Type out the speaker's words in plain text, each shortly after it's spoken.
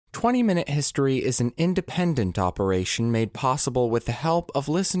20 Minute History is an independent operation made possible with the help of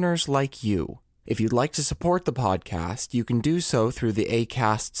listeners like you. If you'd like to support the podcast, you can do so through the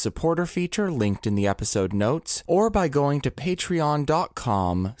Acast supporter feature linked in the episode notes, or by going to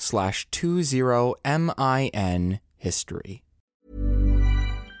patreon.com/20minhistory.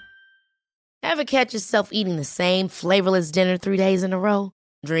 Ever catch yourself eating the same flavorless dinner 3 days in a row?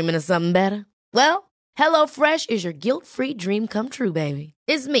 Dreaming of something better? Well, HelloFresh is your guilt-free dream come true, baby.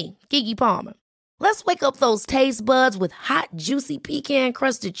 It's me, Keke Palmer. Let's wake up those taste buds with hot, juicy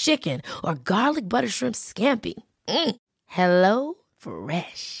pecan-crusted chicken or garlic butter shrimp scampi. Hello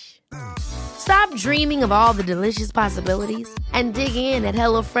Fresh. Stop dreaming of all the delicious possibilities and dig in at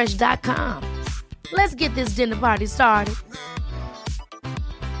HelloFresh.com. Let's get this dinner party started.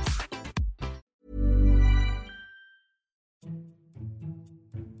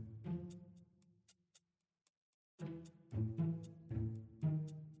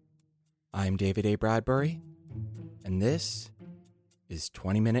 I'm David A. Bradbury, and this is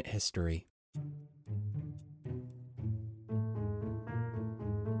 20 Minute History.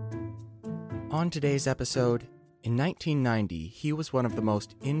 On today's episode, in 1990, he was one of the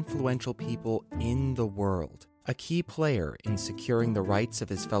most influential people in the world, a key player in securing the rights of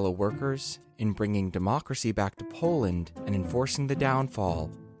his fellow workers, in bringing democracy back to Poland, and enforcing the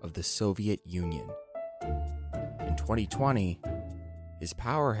downfall of the Soviet Union. In 2020, his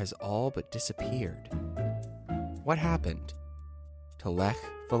power has all but disappeared. What happened to Lech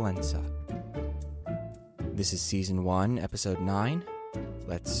Walesa? This is Season 1, Episode 9.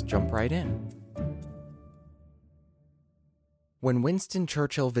 Let's jump right in. When Winston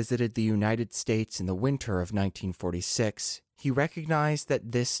Churchill visited the United States in the winter of 1946, he recognized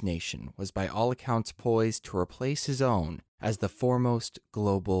that this nation was by all accounts poised to replace his own as the foremost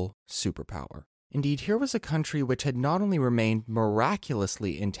global superpower. Indeed, here was a country which had not only remained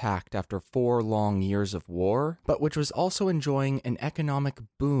miraculously intact after 4 long years of war, but which was also enjoying an economic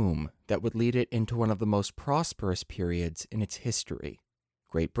boom that would lead it into one of the most prosperous periods in its history.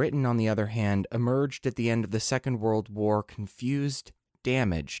 Great Britain, on the other hand, emerged at the end of the Second World War confused,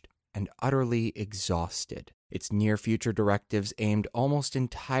 damaged, and utterly exhausted. Its near-future directives aimed almost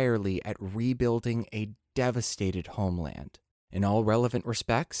entirely at rebuilding a devastated homeland. In all relevant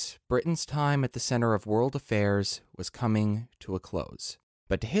respects, Britain's time at the center of world affairs was coming to a close.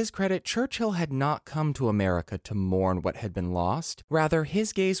 But to his credit, Churchill had not come to America to mourn what had been lost. Rather,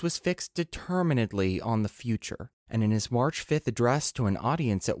 his gaze was fixed determinedly on the future. And in his March 5th address to an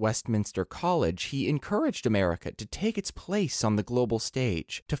audience at Westminster College, he encouraged America to take its place on the global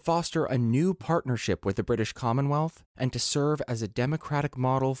stage, to foster a new partnership with the British Commonwealth, and to serve as a democratic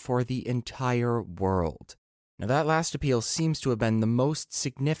model for the entire world. Now, that last appeal seems to have been the most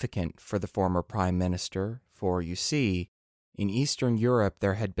significant for the former Prime Minister, for, you see, in Eastern Europe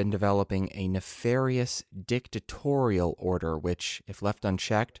there had been developing a nefarious dictatorial order which, if left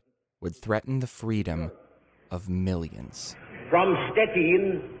unchecked, would threaten the freedom of millions. From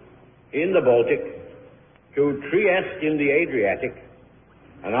Stettin in the Baltic to Trieste in the Adriatic,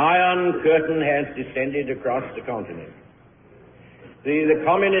 an iron curtain has descended across the continent. The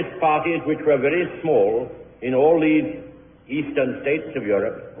communist parties, which were very small in all these eastern states of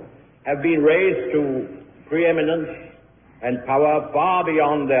Europe, have been raised to preeminence and power far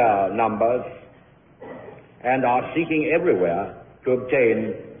beyond their numbers and are seeking everywhere to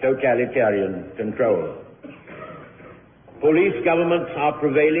obtain totalitarian control. Police governments are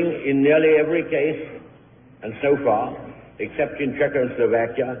prevailing in nearly every case, and so far, except in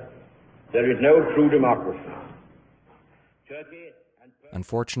Czechoslovakia, there is no true democracy.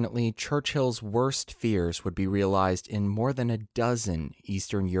 Unfortunately, Churchill's worst fears would be realized in more than a dozen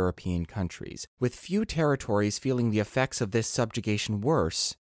Eastern European countries, with few territories feeling the effects of this subjugation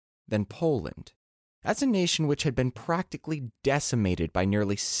worse than Poland. As a nation which had been practically decimated by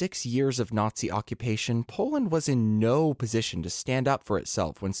nearly 6 years of Nazi occupation, Poland was in no position to stand up for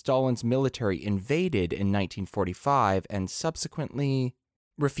itself when Stalin's military invaded in 1945 and subsequently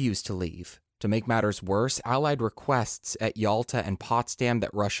refused to leave. To make matters worse, Allied requests at Yalta and Potsdam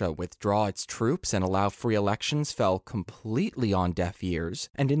that Russia withdraw its troops and allow free elections fell completely on deaf ears,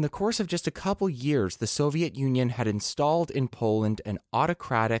 and in the course of just a couple years, the Soviet Union had installed in Poland an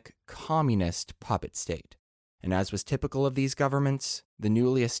autocratic, communist puppet state. And as was typical of these governments, the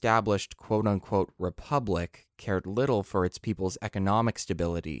newly established quote-unquote republic cared little for its people's economic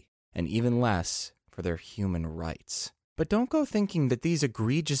stability, and even less for their human rights. But don't go thinking that these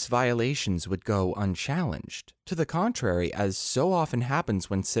egregious violations would go unchallenged. To the contrary, as so often happens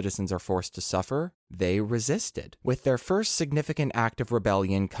when citizens are forced to suffer, they resisted, with their first significant act of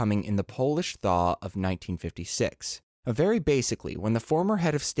rebellion coming in the Polish thaw of 1956. Very basically, when the former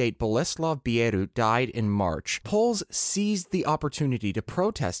head of state Boleslav Bierut died in March, Poles seized the opportunity to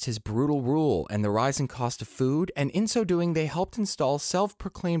protest his brutal rule and the rising cost of food, and in so doing they helped install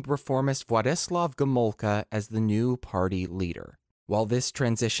self-proclaimed reformist Władysław Gomulka as the new party leader. While this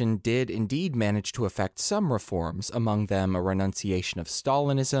transition did indeed manage to effect some reforms, among them a renunciation of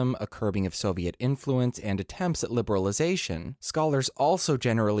Stalinism, a curbing of Soviet influence, and attempts at liberalization, scholars also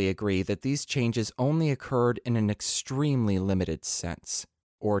generally agree that these changes only occurred in an extremely limited sense.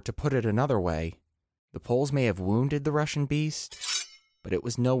 Or to put it another way, the Poles may have wounded the Russian beast, but it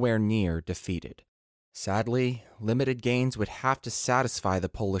was nowhere near defeated. Sadly, limited gains would have to satisfy the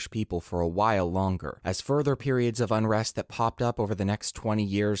Polish people for a while longer, as further periods of unrest that popped up over the next 20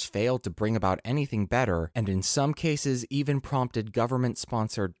 years failed to bring about anything better, and in some cases even prompted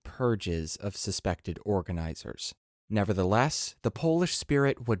government-sponsored purges of suspected organizers. Nevertheless, the Polish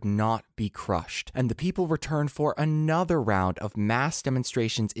spirit would not be crushed, and the people returned for another round of mass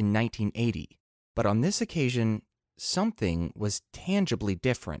demonstrations in 1980. But on this occasion, something was tangibly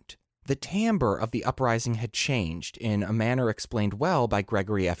different. The timbre of the uprising had changed in a manner explained well by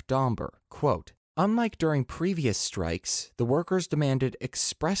Gregory F. Domber. Quote, "Unlike during previous strikes, the workers demanded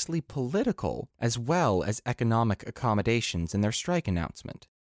expressly political as well as economic accommodations in their strike announcement.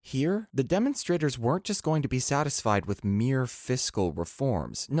 Here, the demonstrators weren't just going to be satisfied with mere fiscal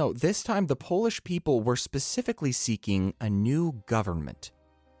reforms. No, this time the Polish people were specifically seeking a new government.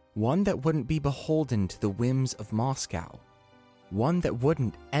 One that wouldn't be beholden to the whims of Moscow. One that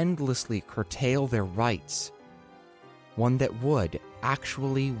wouldn't endlessly curtail their rights. One that would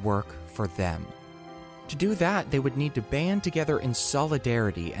actually work for them. To do that, they would need to band together in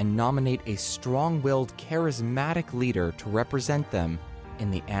solidarity and nominate a strong-willed, charismatic leader to represent them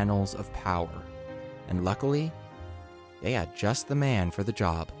in the annals of power. And luckily, they had just the man for the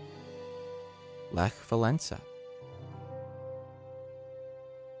job. Lech Walesa.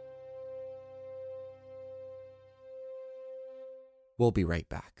 We'll be right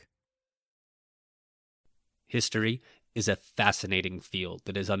back. History is a fascinating field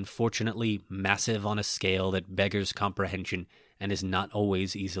that is unfortunately massive on a scale that beggars comprehension and is not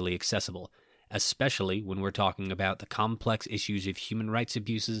always easily accessible, especially when we're talking about the complex issues of human rights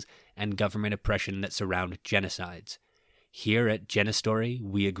abuses and government oppression that surround genocides. Here at Genestory,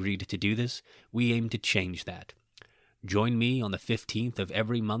 we agreed to do this. We aim to change that. Join me on the 15th of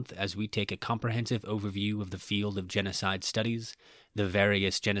every month as we take a comprehensive overview of the field of genocide studies, the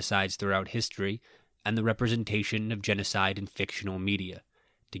various genocides throughout history, and the representation of genocide in fictional media.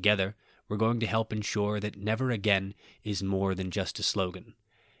 Together, we're going to help ensure that never again is more than just a slogan.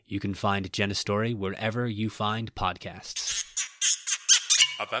 You can find Genestory wherever you find podcasts.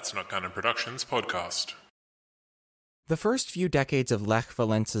 A That's Not Canon Productions podcast. The first few decades of Lech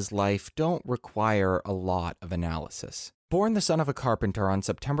Walesa's life don't require a lot of analysis. Born the son of a carpenter on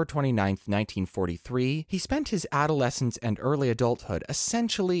September 29, 1943, he spent his adolescence and early adulthood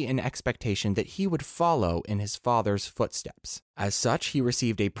essentially in expectation that he would follow in his father's footsteps. As such, he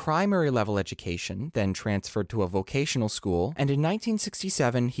received a primary-level education, then transferred to a vocational school, and in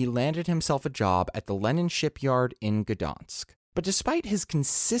 1967 he landed himself a job at the Lenin shipyard in Gdansk. But despite his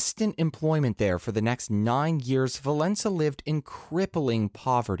consistent employment there for the next 9 years, Walesa lived in crippling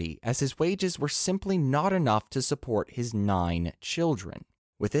poverty, as his wages were simply not enough to support his 9 children.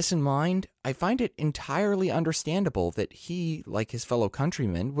 With this in mind, I find it entirely understandable that he, like his fellow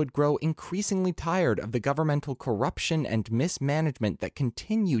countrymen, would grow increasingly tired of the governmental corruption and mismanagement that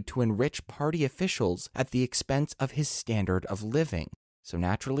continued to enrich party officials at the expense of his standard of living. So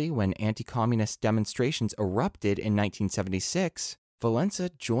naturally, when anti-communist demonstrations erupted in 1976, Walesa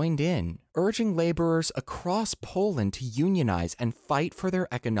joined in, urging laborers across Poland to unionize and fight for their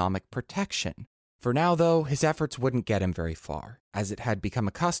economic protection. For now, though, his efforts wouldn't get him very far. As it had become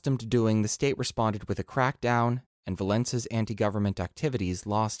accustomed to doing, the state responded with a crackdown, and Walesa's anti-government activities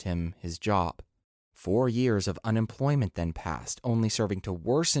lost him his job. 4 years of unemployment then passed, only serving to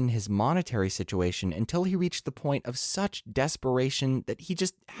worsen his monetary situation until he reached the point of such desperation that he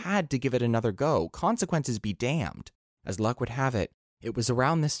just had to give it another go, consequences be damned. As luck would have it, it was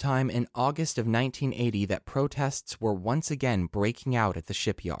around this time in August of 1980 that protests were once again breaking out at the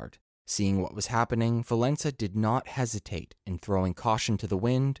shipyard. Seeing what was happening, Walesa did not hesitate in throwing caution to the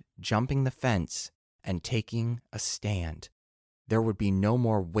wind, jumping the fence, and taking a stand. There would be no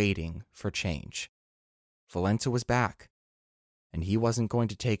more waiting for change. Walesa was back, and he wasn't going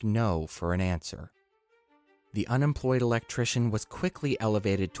to take no for an answer. The unemployed electrician was quickly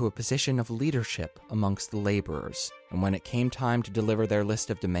elevated to a position of leadership amongst the laborers, and when it came time to deliver their list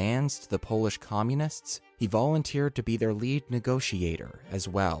of demands to the Polish communists, he volunteered to be their lead negotiator as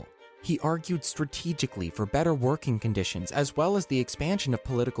well. He argued strategically for better working conditions as well as the expansion of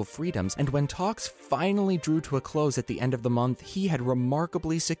political freedoms, and when talks finally drew to a close at the end of the month, he had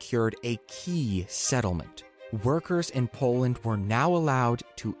remarkably secured a key settlement. Workers in Poland were now allowed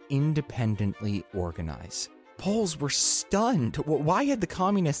to independently organize. Poles were stunned. Why had the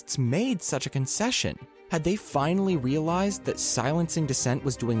communists made such a concession? Had they finally realized that silencing dissent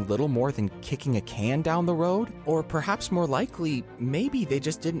was doing little more than kicking a can down the road? Or perhaps more likely, maybe they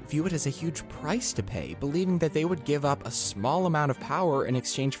just didn't view it as a huge price to pay, believing that they would give up a small amount of power in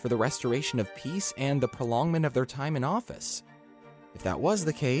exchange for the restoration of peace and the prolongment of their time in office. If that was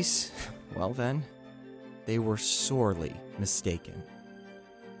the case, well then, they were sorely mistaken.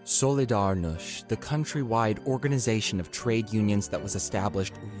 Solidarność, the countrywide organization of trade unions that was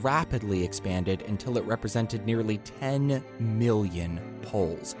established, rapidly expanded until it represented nearly 10 million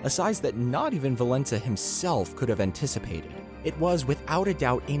Poles, a size that not even Wałęsa himself could have anticipated. It was, without a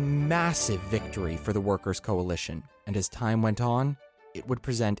doubt, a massive victory for the Workers' Coalition, and as time went on, it would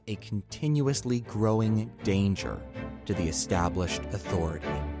present a continuously growing danger to the established authority.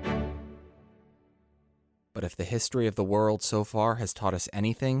 But if the history of the world so far has taught us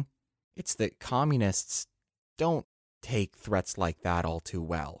anything, it's that communists don't take threats like that all too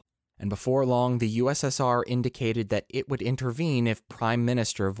well. And before long, the USSR indicated that it would intervene if Prime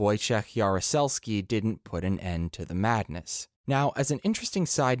Minister Wojciech Jaruzelski didn't put an end to the madness. Now, as an interesting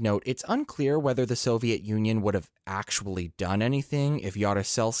side note, it's unclear whether the Soviet Union would have actually done anything if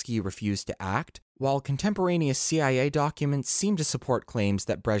Jaruzelski refused to act. While contemporaneous CIA documents seem to support claims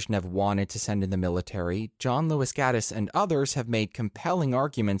that Brezhnev wanted to send in the military, John Lewis Gaddis and others have made compelling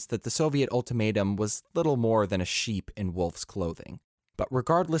arguments that the Soviet ultimatum was little more than a sheep in wolf's clothing. But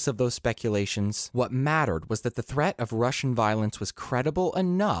regardless of those speculations, what mattered was that the threat of Russian violence was credible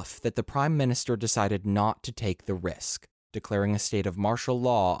enough that the Prime Minister decided not to take the risk, declaring a state of martial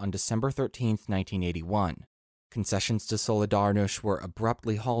law on December 13, 1981. Concessions to Solidarność were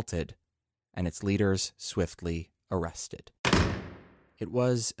abruptly halted, and its leaders swiftly arrested. It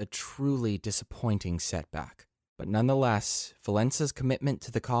was a truly disappointing setback, but nonetheless, Wałęsa's commitment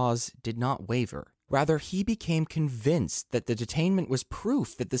to the cause did not waver. Rather, he became convinced that the detainment was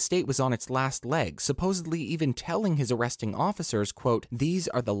proof that the state was on its last legs, supposedly even telling his arresting officers, quote, "These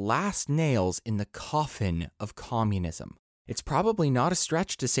are the last nails in the coffin of communism." It's probably not a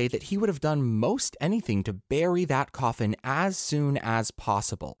stretch to say that he would have done most anything to bury that coffin as soon as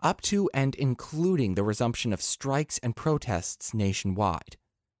possible, up to and including the resumption of strikes and protests nationwide.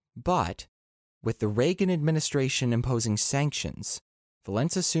 But, with the Reagan administration imposing sanctions,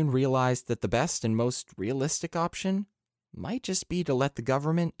 Wałęsa soon realized that the best and most realistic option might just be to let the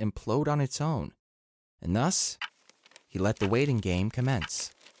government implode on its own. And thus, he let the waiting game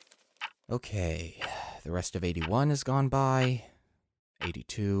commence. Okay, the rest of 81 has gone by,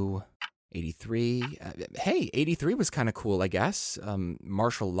 82, 83. Hey, 83 was kind of cool, I guess.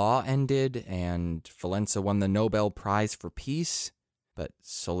 Martial law ended, and Wałęsa won the Nobel Prize for Peace, but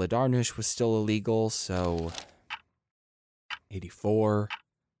Solidarność was still illegal, so 84,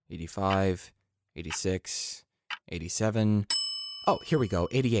 85, 86, 87. Oh, here we go,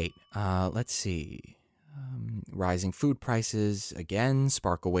 88. Let's see. Rising food prices, again,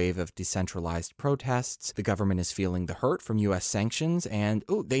 spark a wave of decentralized protests. The government is feeling the hurt from U.S. sanctions, and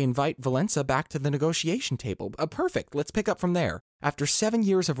they invite Wałęsa back to the negotiation table. Perfect, let's pick up from there. After 7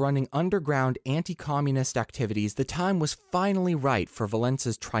 years of running underground anti-communist activities, the time was finally right for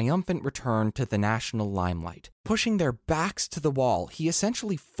Wałęsa's triumphant return to the national limelight. Pushing their backs to the wall, he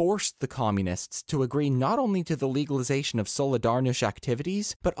essentially forced the communists to agree not only to the legalization of Solidarność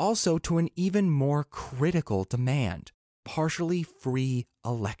activities, but also to an even more critical demand: partially free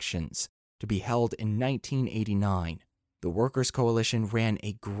elections, to be held in 1989. The Workers' Coalition ran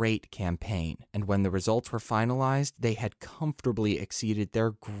a great campaign, and when the results were finalized, they had comfortably exceeded their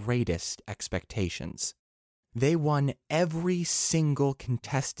greatest expectations. They won every single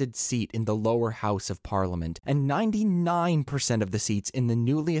contested seat in the lower house of parliament, and 99% of the seats in the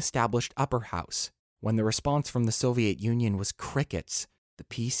newly established upper house. When the response from the Soviet Union was crickets, the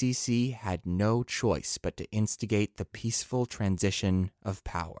PCC had no choice but to instigate the peaceful transition of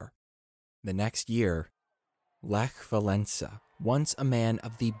power. The next year, Lech Wałęsa, once a man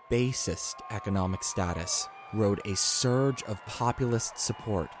of the basest economic status, rode a surge of populist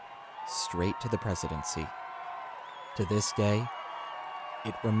support straight to the presidency. To this day,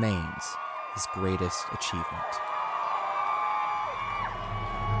 it remains his greatest achievement.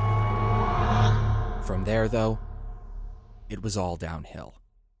 From there, though, it was all downhill.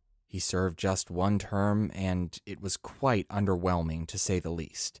 He served just one term, and it was quite underwhelming, to say the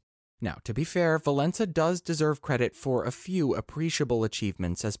least. Now, to be fair, Walesa does deserve credit for a few appreciable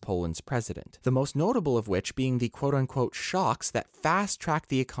achievements as Poland's president, the most notable of which being the quote-unquote shocks that fast-tracked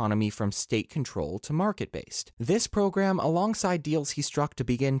the economy from state control to market-based. This program, alongside deals he struck to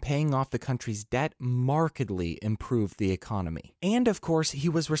begin paying off the country's debt, markedly improved the economy. And of course, he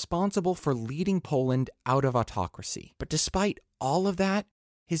was responsible for leading Poland out of autocracy. But despite all of that,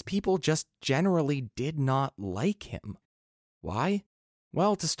 his people just generally did not like him. Why?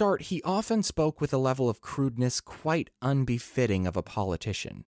 Well, to start, he often spoke with a level of crudeness quite unbefitting of a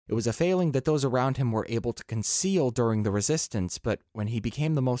politician. It was a failing that those around him were able to conceal during the resistance, but when he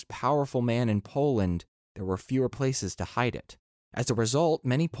became the most powerful man in Poland, there were fewer places to hide it. As a result,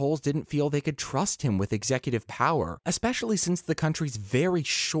 many Poles didn't feel they could trust him with executive power, especially since the country's very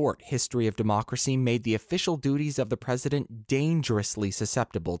short history of democracy made the official duties of the president dangerously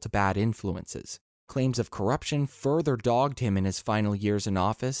susceptible to bad influences. Claims of corruption further dogged him in his final years in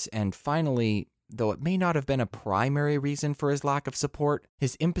office, and finally, though it may not have been a primary reason for his lack of support,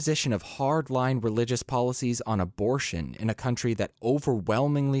 his imposition of hard-line religious policies on abortion in a country that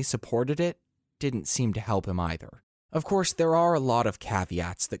overwhelmingly supported it didn't seem to help him either. Of course, there are a lot of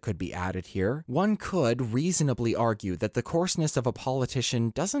caveats that could be added here. One could reasonably argue that the coarseness of a politician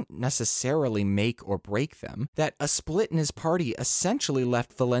doesn't necessarily make or break them, that a split in his party essentially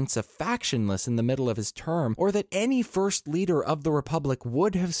left Walesa factionless in the middle of his term, or that any first leader of the Republic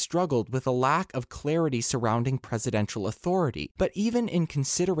would have struggled with a lack of clarity surrounding presidential authority. But even in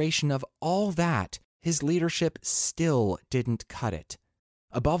consideration of all that, his leadership still didn't cut it.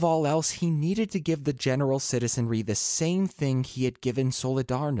 Above all else, he needed to give the general citizenry the same thing he had given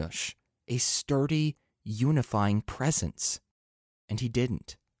Solidarność, a sturdy, unifying presence. And he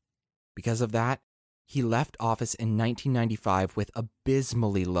didn't. Because of that, he left office in 1995 with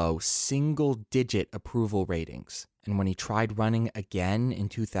abysmally low, single-digit approval ratings. And when he tried running again in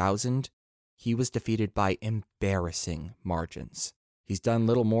 2000, he was defeated by embarrassing margins. He's done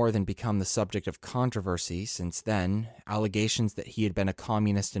little more than become the subject of controversy since then. Allegations that he had been a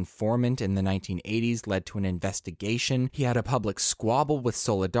communist informant in the 1980s led to an investigation. He had a public squabble with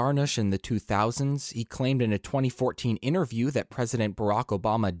Solidarność in the 2000s. He claimed in a 2014 interview that President Barack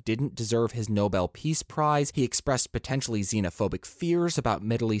Obama didn't deserve his Nobel Peace Prize. He expressed potentially xenophobic fears about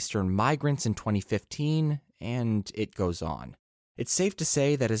Middle Eastern migrants in 2015, and it goes on. It's safe to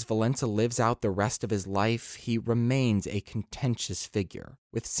say that as Walesa lives out the rest of his life, he remains a contentious figure,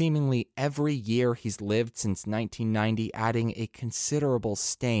 with seemingly every year he's lived since 1990 adding a considerable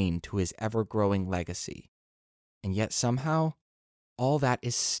stain to his ever-growing legacy. And yet somehow, all that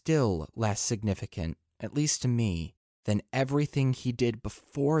is still less significant, at least to me, than everything he did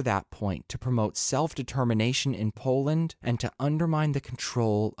before that point to promote self-determination in Poland and to undermine the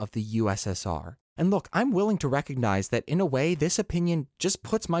control of the USSR. And look, I'm willing to recognize that in a way, this opinion just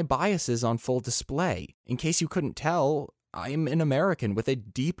puts my biases on full display. In case you couldn't tell, I'm an American with a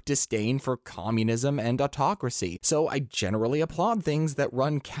deep disdain for communism and autocracy, so I generally applaud things that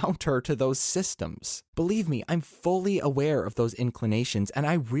run counter to those systems. Believe me, I'm fully aware of those inclinations, and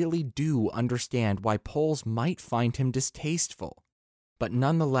I really do understand why Poles might find him distasteful. But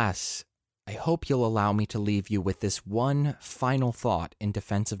nonetheless, I hope you'll allow me to leave you with this one final thought in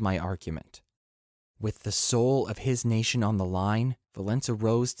defense of my argument. With the soul of his nation on the line, Walesa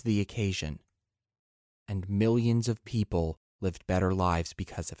rose to the occasion, and millions of people lived better lives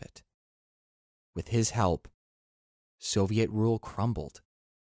because of it. With his help, Soviet rule crumbled.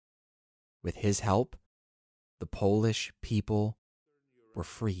 With his help, the Polish people were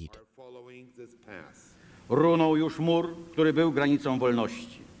freed. Runął już mur, który był granicą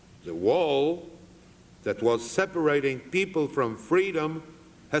wolności. The wall that was separating people from freedom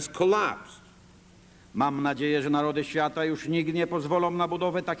has collapsed. Mam nadzieję, że narody świata już nigdy nie pozwolą na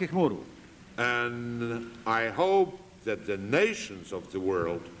budowę takich murów. And I hope that the nations of the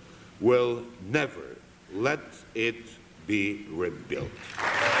world will never let it be rebuilt.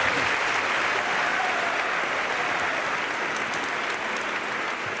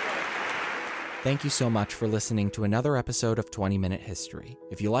 Thank you so much for listening to another episode of 20 Minute History.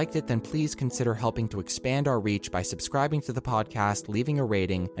 If you liked it, then please consider helping to expand our reach by subscribing to the podcast, leaving a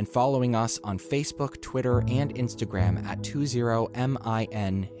rating, and following us on Facebook, Twitter, and Instagram at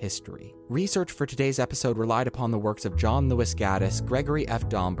 20MIN Research for today's episode relied upon the works of John Lewis Gaddis, Gregory F.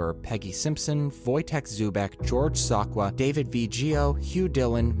 Domber, Peggy Simpson, Wojtek Zubek, George Sakwa, David V. Gio, Hugh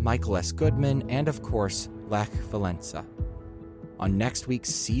Dillon, Michael S. Goodman, and of course, Lech Walesa. On next week's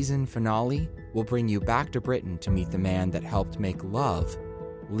season finale, we'll bring you back to Britain to meet the man that helped make love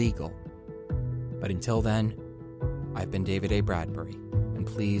legal. But until then, I've been David A. Bradbury, and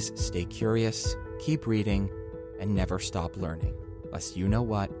please stay curious, keep reading, and never stop learning. lest you know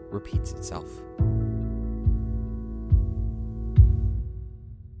what repeats itself.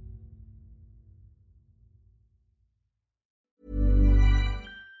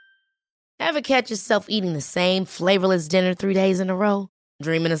 Ever catch yourself eating the same flavorless dinner 3 days in a row?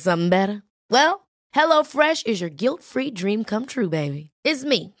 Dreaming of something better? Well, HelloFresh is your guilt-free dream come true, baby. It's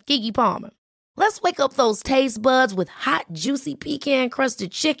me, Keke Palmer. Let's wake up those taste buds with hot, juicy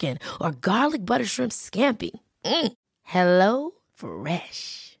pecan-crusted chicken or garlic butter shrimp scampi. Hello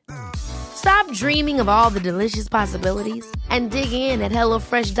Fresh. Stop dreaming of all the delicious possibilities and dig in at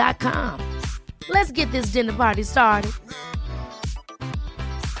HelloFresh.com. Let's get this dinner party started.